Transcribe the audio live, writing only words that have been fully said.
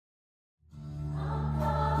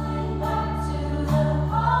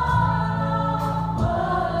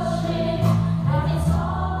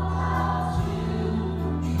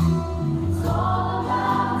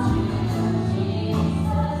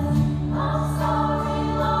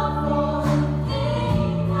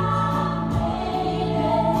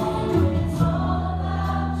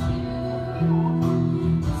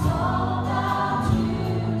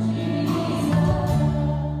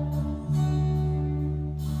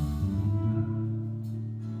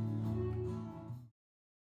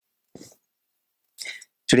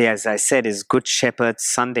Today, as I said, is Good Shepherd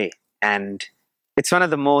Sunday, and it's one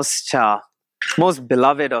of the most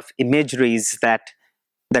beloved of imageries that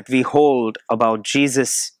we hold about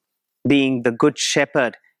Jesus being the Good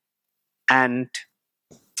Shepherd. And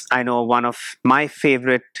I know one of my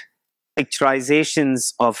favorite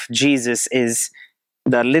picturizations of Jesus is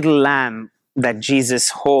the little lamb that Jesus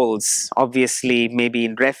holds, obviously maybe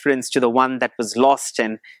in reference to the one that was lost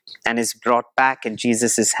and is brought back, and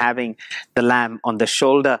Jesus is having the lamb on the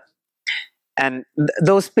shoulder. And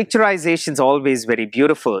those picturizations are always very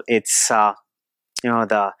beautiful. It's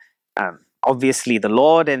obviously the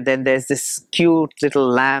Lord, and then there's this cute little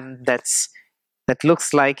lamb that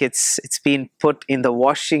looks like it's been put in the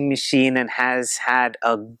washing machine and has had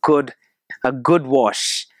a good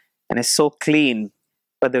wash and is so clean.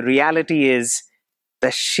 But the reality is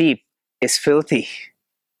the sheep is filthy.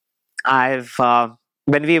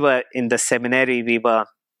 When we were in the seminary,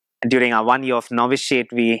 during our 1 year of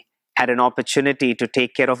novitiate, we had an opportunity to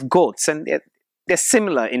take care of goats, and they're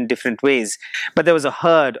similar in different ways. But there was a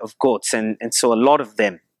herd of goats, and so a lot of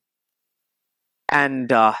them.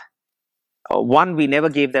 And one, we never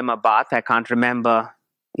gave them a bath. I can't remember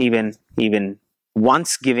even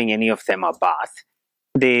once giving any of them a bath.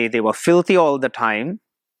 They were filthy all the time.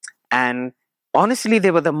 And honestly,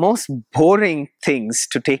 they were the most boring things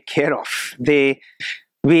to take care of.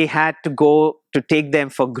 We had to go to take them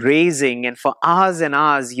for grazing, and for hours and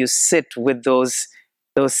hours you sit with those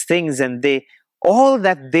things, and all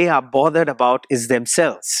that they are bothered about is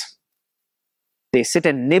themselves. They sit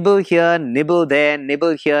and nibble here, nibble there,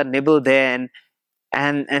 nibble here, nibble there,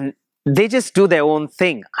 and they just do their own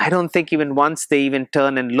thing. I don't think even once they even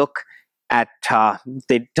turn and look at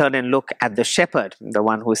the shepherd, the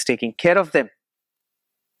one who is taking care of them.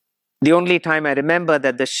 The only time I remember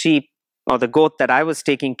that the sheep or the goat that I was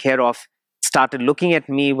taking care of started looking at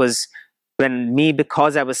me was when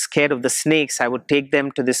because I was scared of the snakes, I would take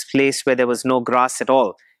them to this place where there was no grass at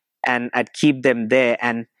all, and I'd keep them there,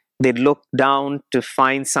 and they'd look down to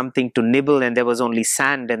find something to nibble, and there was only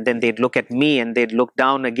sand, and then they'd look at me and they'd look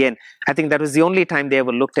down again. I think that was the only time they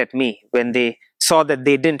ever looked at me, when they saw that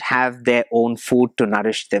they didn't have their own food to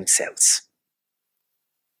nourish themselves.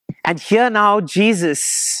 And here now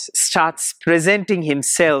Jesus starts presenting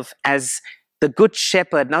himself as the Good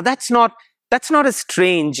Shepherd. Now that's not a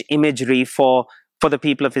strange imagery for the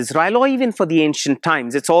people of Israel, or even for the ancient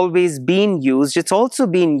times. It's always been used. It's also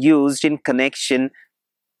been used in connection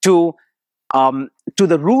to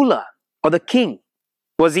the ruler or the king.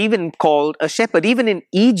 Was even called a shepherd. Even in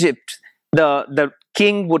Egypt, the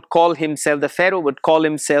king would call himself, the Pharaoh would call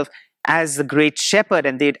himself as the great shepherd,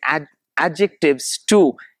 and they'd add adjectives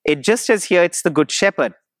to it. Just as here it's the Good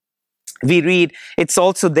Shepherd. We read it's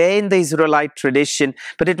also there in the Israelite tradition,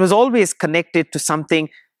 but it was always connected to something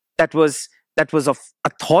that was of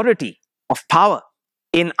authority, of power.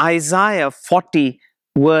 In Isaiah 40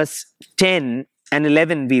 verse 10 and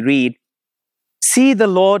 11 we read, "See, the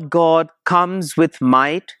Lord God comes with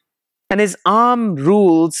might, and his arm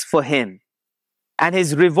rules for him, and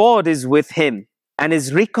his reward is with him, and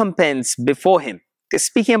his recompense before him." They're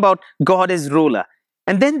speaking about God as ruler.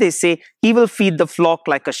 And then they say, he will feed the flock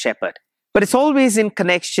like a shepherd. But it's always in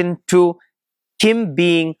connection to him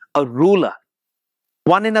being a ruler,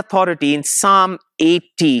 one in authority. In Psalm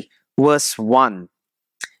 80 verse 1,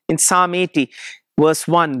 in Psalm 80 verse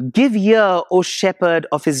 1, "Give ear, O shepherd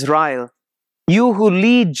of Israel, you who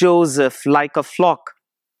lead Joseph like a flock,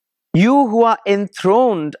 you who are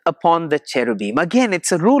enthroned upon the cherubim." Again,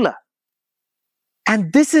 it's a ruler.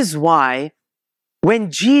 And this is why when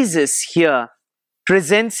Jesus here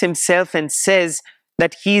presents himself and says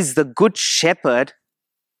that he's the Good Shepherd,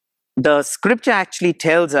 the scripture actually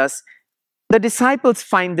tells us the disciples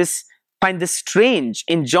find this strange.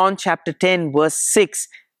 In John chapter 10 verse 6,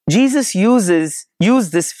 Jesus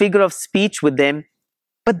used this figure of speech with them,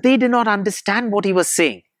 but they did not understand what he was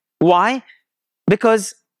saying. Why?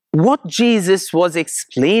 Because what Jesus was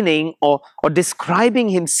explaining or describing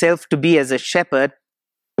himself to be as a shepherd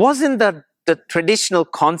wasn't the traditional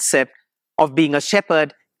concept of being a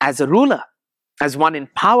shepherd as a ruler, as one in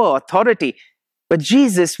power, authority. But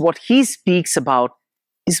Jesus, what he speaks about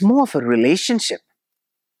is more of a relationship.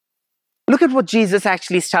 Look at what Jesus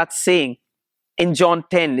actually starts saying in John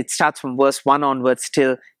 10. It starts from verse 1 onwards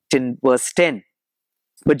till verse 10.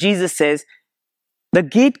 But Jesus says, "The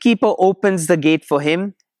gatekeeper opens the gate for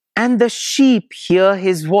him, and the sheep hear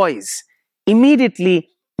his voice." Immediately,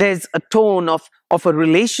 there's a tone of a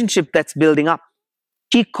relationship that's building up.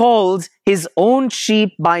 He calls his own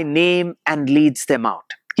sheep by name and leads them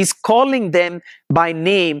out. He's calling them by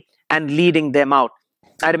name and leading them out.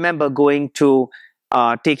 I remember going to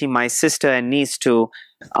taking my sister and niece to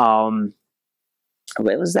um,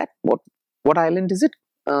 where was that? What island is it?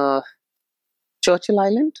 Churchill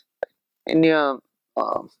Island, near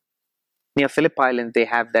uh, near Phillip Island. They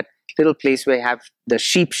have that little place where you have the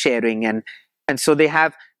sheep sharing, and so they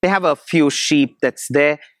have a few sheep that's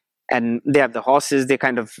there, and they have the horses. They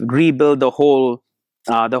kind of rebuild the whole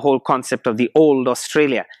concept of the old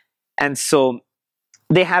Australia, and so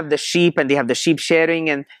they have the sheep and they have the sheep sharing,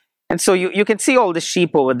 and so you can see all the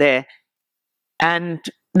sheep over there. And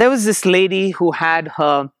there was this lady who had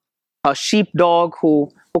her sheepdog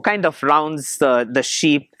who kind of rounds the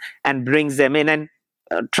sheep and brings them in, and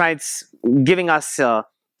tries giving us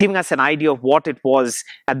an idea of what it was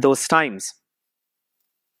at those times.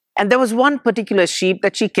 And there was one particular sheep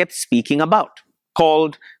that she kept speaking about,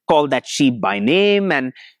 called that sheep by name,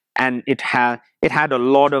 and it had a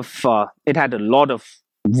lot of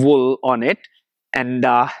wool on it, and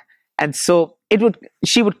so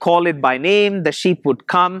she would call it by name. The sheep would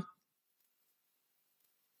come,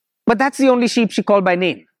 but that's the only sheep she called by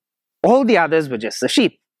name. All the others were just the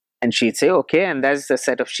sheep. And she'd say, okay, and there's a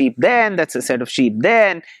set of sheep there, and that's a set of sheep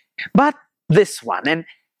there, but this one,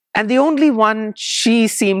 and the only one she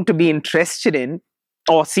seemed to be interested in,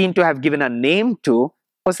 or seemed to have given a name to,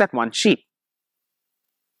 was that one sheep.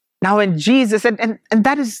 Now, when Jesus, and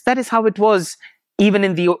that is how it was even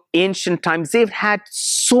in the ancient times. They've had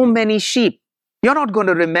so many sheep. You're not going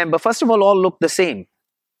to remember. First of all look the same.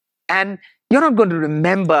 And you're not going to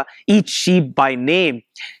remember each sheep by name.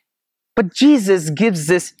 But Jesus gives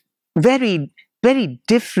this very, very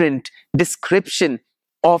different description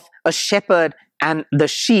of a shepherd and the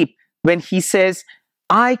sheep when he says,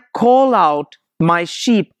 I call out my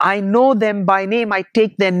sheep. I know them by name. I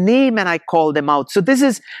take their name and I call them out. So this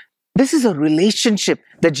is a relationship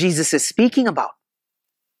that Jesus is speaking about.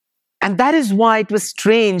 And that is why it was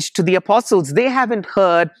strange to the apostles. They haven't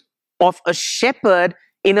heard of a shepherd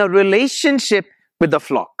in a relationship with the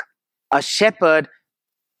flock. A shepherd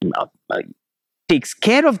takes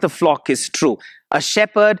care of the flock is true. A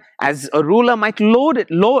shepherd, as a ruler, might lord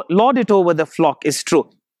it over the flock is true.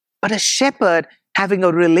 But a shepherd having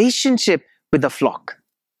a relationship with the flock,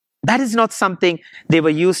 that is not something they were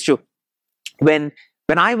used to. When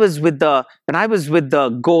I was with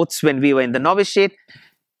the goats when we were in the novitiate,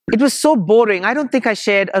 it was so boring. I don't think I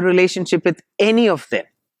shared a relationship with any of them.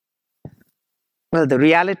 Well, the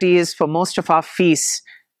reality is, for most of our feasts,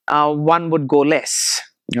 one would go less.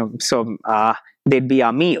 So they'd be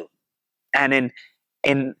our meal. And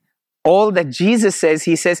in all that Jesus says,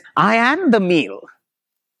 he says, I am the meal.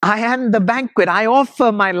 I am the banquet. I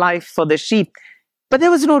offer my life for the sheep. But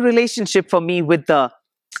there was no relationship for me with the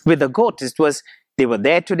goat. It was, they were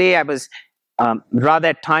there today. I was, rather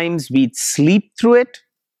at times we'd sleep through it.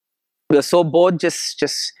 We were so bored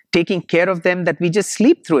just taking care of them that we just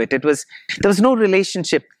sleep through it. There was no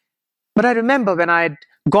relationship. But I remember when I had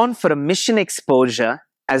gone for a mission exposure,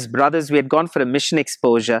 as brothers, we had gone for a mission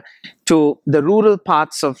exposure to the rural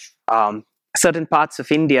parts of certain parts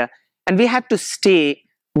of India, and we had to stay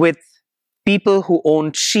with people who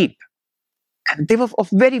owned sheep. And they were of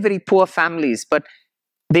very, very poor families, but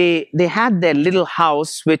they had their little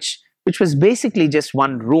house, which was basically just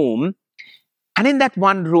one room. And in that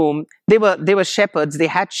one room, they were shepherds, they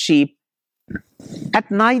had sheep. At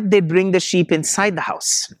night, they'd bring the sheep inside the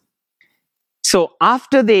house. So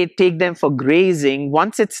after they take them for grazing,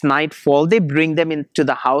 once it's nightfall, they bring them into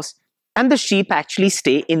the house, and the sheep actually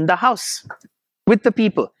stay in the house with the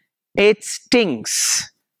people. It stinks,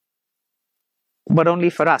 but only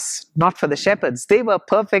for us, not for the shepherds. They were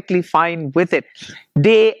perfectly fine with it.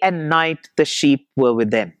 Day and night, the sheep were with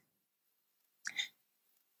them.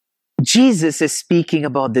 Jesus is speaking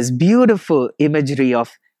about this beautiful imagery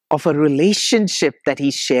of a relationship that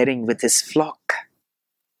he's sharing with his flock.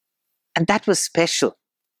 And that was special.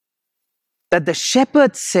 That the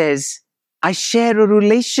shepherd says, I share a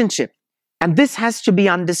relationship. And this has to be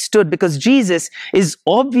understood because Jesus is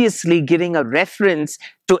obviously giving a reference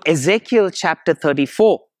to Ezekiel chapter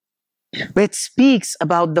 34, where it speaks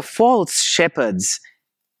about the false shepherds.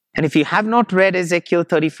 And if you have not read Ezekiel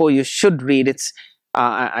 34, you should read it.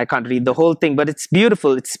 I can't read the whole thing, but it's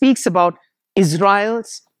beautiful. It speaks about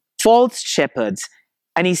Israel's false shepherds.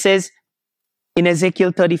 And he says in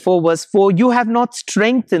Ezekiel 34 verse 4, you have not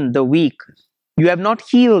strengthened the weak. You have not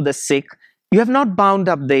healed the sick. You have not bound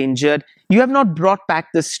up the injured. You have not brought back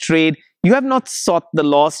the strayed. You have not sought the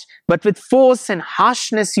lost, but with force and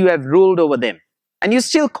harshness you have ruled over them. And you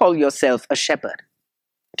still call yourself a shepherd.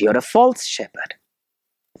 But you're a false shepherd.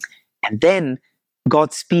 And then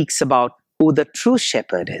God speaks about who the true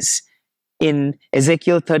shepherd is. In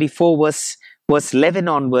Ezekiel 34 verse 11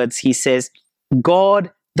 onwards, he says,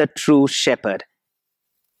 God, the true shepherd.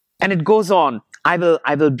 And it goes on. I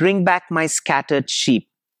will bring back my scattered sheep.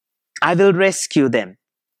 I will rescue them.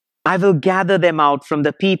 I will gather them out from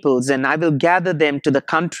the peoples, and I will gather them to the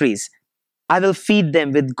countries. I will feed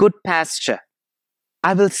them with good pasture.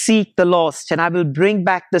 I will seek the lost, and I will bring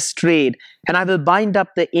back the strayed, and I will bind up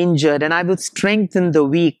the injured, and I will strengthen the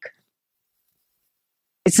weak.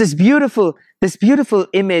 It's this beautiful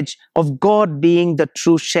image of God being the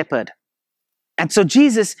true shepherd. And so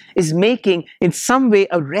Jesus is making in some way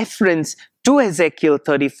a reference to Ezekiel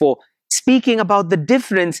 34, speaking about the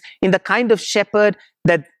difference in the kind of shepherd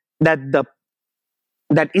that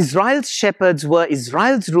Israel's shepherds were,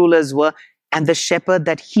 Israel's rulers were, and the shepherd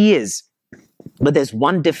that he is. But there's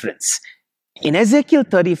one difference. In Ezekiel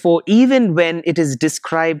 34, even when it is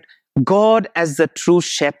described God as the true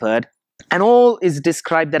shepherd, and all is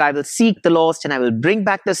described that I will seek the lost and I will bring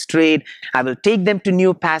back the strayed, I will take them to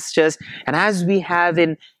new pastures, and as we have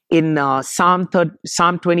in Psalm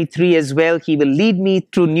 23 as well, he will lead me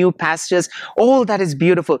through new pastures. All that is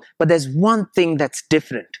beautiful, but there's one thing that's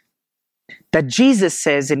different, that Jesus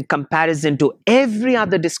says in comparison to every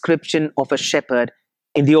other description of a shepherd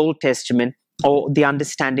in the Old Testament, or the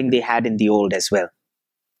understanding they had in the Old as well.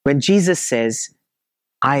 When Jesus says,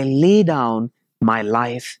 I lay down my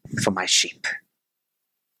life for my sheep.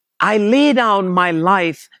 I lay down my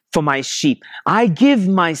life for my sheep. I give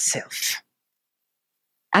myself.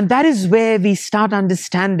 And that is where we start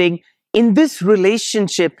understanding in this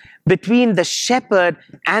relationship between the shepherd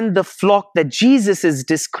and the flock that Jesus is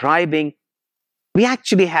describing, we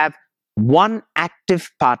actually have one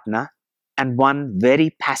active partner and one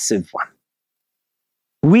very passive one.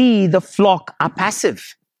 We, the flock, are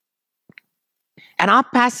passive. And our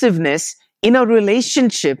passiveness in a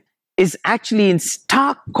relationship is actually in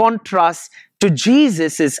stark contrast to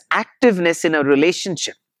Jesus' activeness in a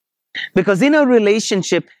relationship. Because in a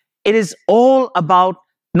relationship, it is all about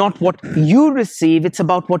not what you receive, it's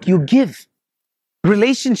about what you give.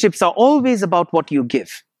 Relationships are always about what you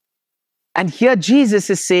give. And here Jesus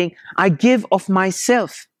is saying, I give of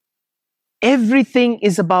myself. Everything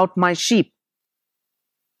is about my sheep.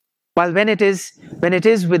 While when it is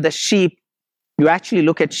with the sheep, you actually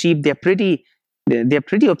look at sheep, they're pretty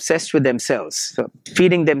obsessed with themselves, so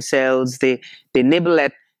feeding themselves, they nibble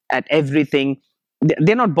at everything.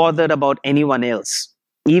 They're not bothered about anyone else.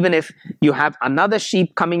 Even if you have another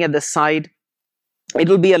sheep coming at the side, it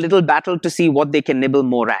will be a little battle to see what they can nibble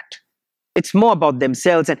more at. It's more about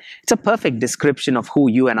themselves, and it's a perfect description of who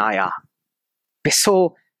you and I are. We're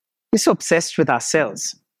so obsessed with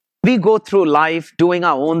ourselves. We go through life doing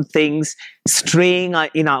our own things, straying on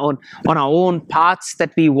our own paths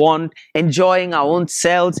that we want, enjoying our own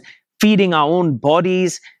selves, feeding our own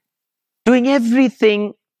bodies, doing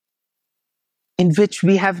everything in which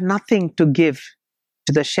we have nothing to give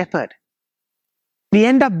to the shepherd. We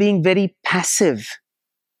end up being very passive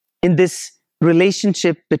in this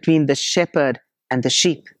relationship between the shepherd and the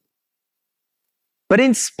sheep. But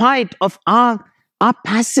in spite of our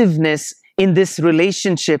passiveness in this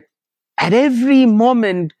relationship, at every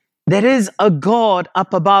moment, there is a God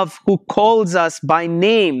up above who calls us by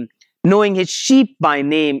name, knowing his sheep by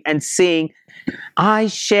name and saying, I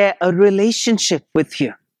share a relationship with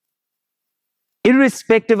you.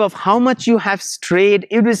 Irrespective of how much you have strayed,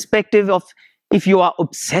 irrespective of if you are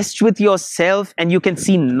obsessed with yourself and you can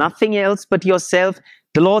see nothing else but yourself,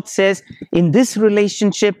 the Lord says, in this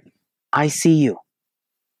relationship, I see you.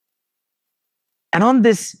 And on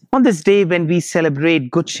this day when we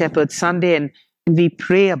celebrate Good Shepherd Sunday and we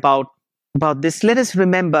pray about this, let us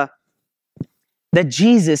remember that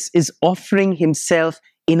Jesus is offering himself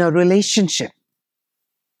in a relationship.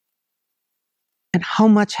 And how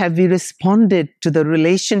much have we responded to the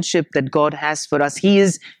relationship that God has for us?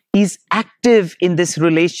 He's active in this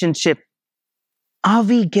relationship. Are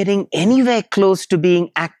we getting anywhere close to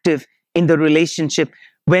being active in the relationship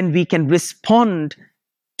when we can respond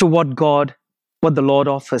to what the Lord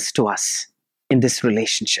offers to us in this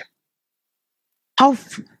relationship?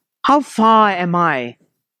 How far am I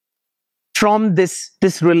from this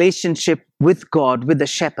relationship with God, with the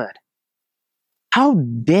shepherd? How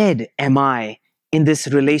dead am I in this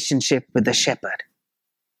relationship with the shepherd?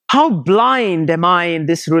 How blind am I in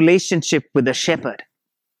this relationship with the shepherd?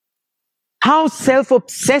 How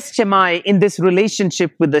self-obsessed am I in this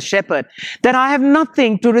relationship with the shepherd that I have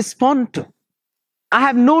nothing to respond to? I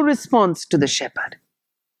have no response to the shepherd.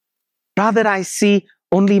 Rather, I see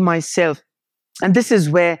only myself. And this is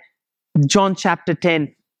where John chapter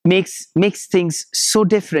 10 makes things so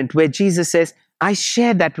different, where Jesus says, I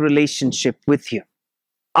share that relationship with you.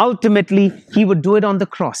 Ultimately, he would do it on the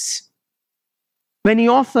cross. When he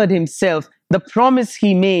offered himself, The promise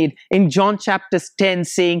he made in John chapter 10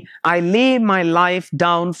 saying, I lay my life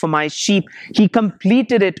down for my sheep. He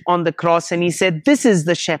completed it on the cross and he said, this is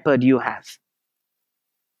the shepherd you have.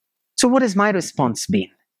 So what has my response been?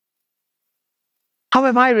 How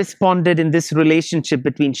have I responded in this relationship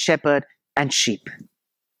between shepherd and sheep?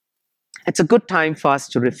 It's a good time for us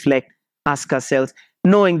to reflect, ask ourselves,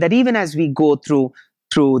 knowing that even as we go through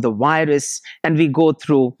the virus and we go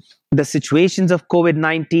through the situations of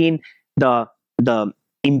COVID-19, the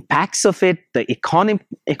impacts of it, the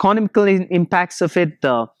economical impacts of it,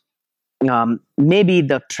 the maybe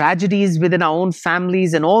the tragedies within our own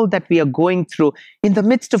families and all that we are going through, in the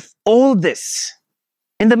midst of all this,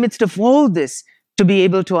 to be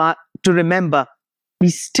able to remember, we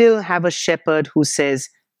still have a shepherd who says,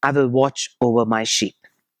 I will watch over my sheep.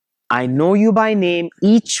 I know you by name,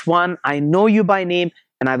 each one, I know you by name,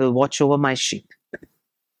 and I will watch over my sheep.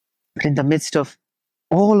 But in the midst of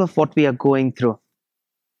all of what we are going through,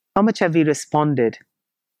 how much have we responded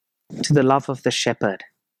to the love of the shepherd?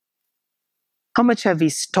 How much have we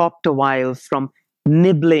stopped a while from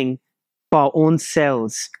nibbling for our own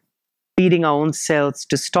selves, feeding our own selves,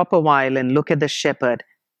 to stop a while and look at the shepherd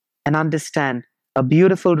and understand a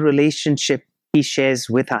beautiful relationship he shares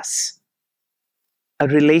with us? A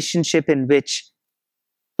relationship in which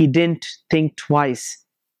he didn't think twice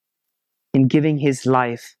in giving his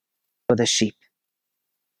life for the sheep.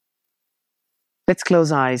 Let's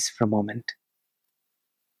close our eyes for a moment.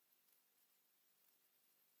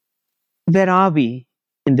 Where are we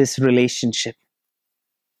in this relationship?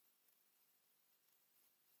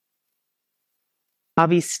 Are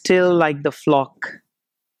we still like the flock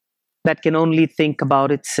that can only think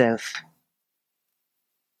about itself?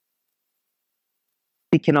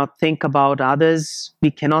 We cannot think about others.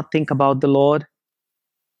 We cannot think about the Lord.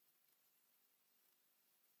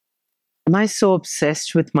 Am I so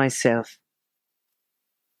obsessed with myself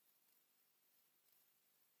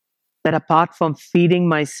that apart from feeding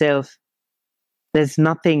myself, there's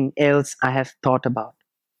nothing else I have thought about?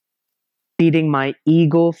 Feeding my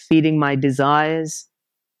ego, feeding my desires,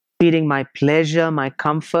 feeding my pleasure, my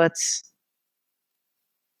comforts.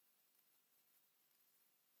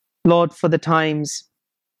 Lord, for the times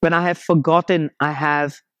when I have forgotten I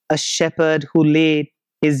have a shepherd who laid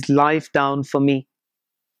his life down for me.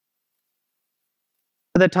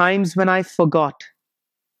 For the times when I forgot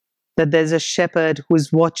that there's a shepherd who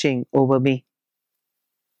is watching over me.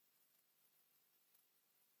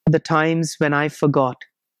 For the times when I forgot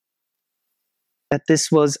that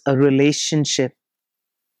this was a relationship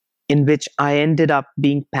in which I ended up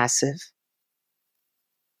being passive.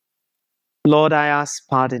 Lord, I ask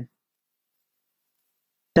pardon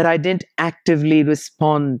that I didn't actively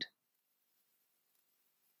respond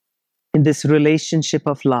in this relationship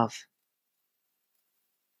of love.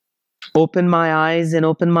 Open my eyes and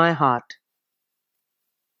open my heart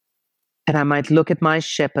that I might look at my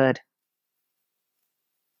shepherd.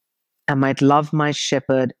 I might love my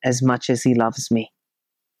shepherd as much as he loves me.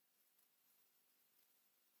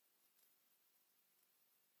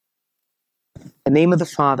 In the name of the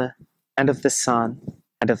Father, and of the Son,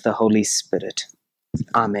 and of the Holy Spirit.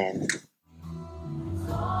 Amen.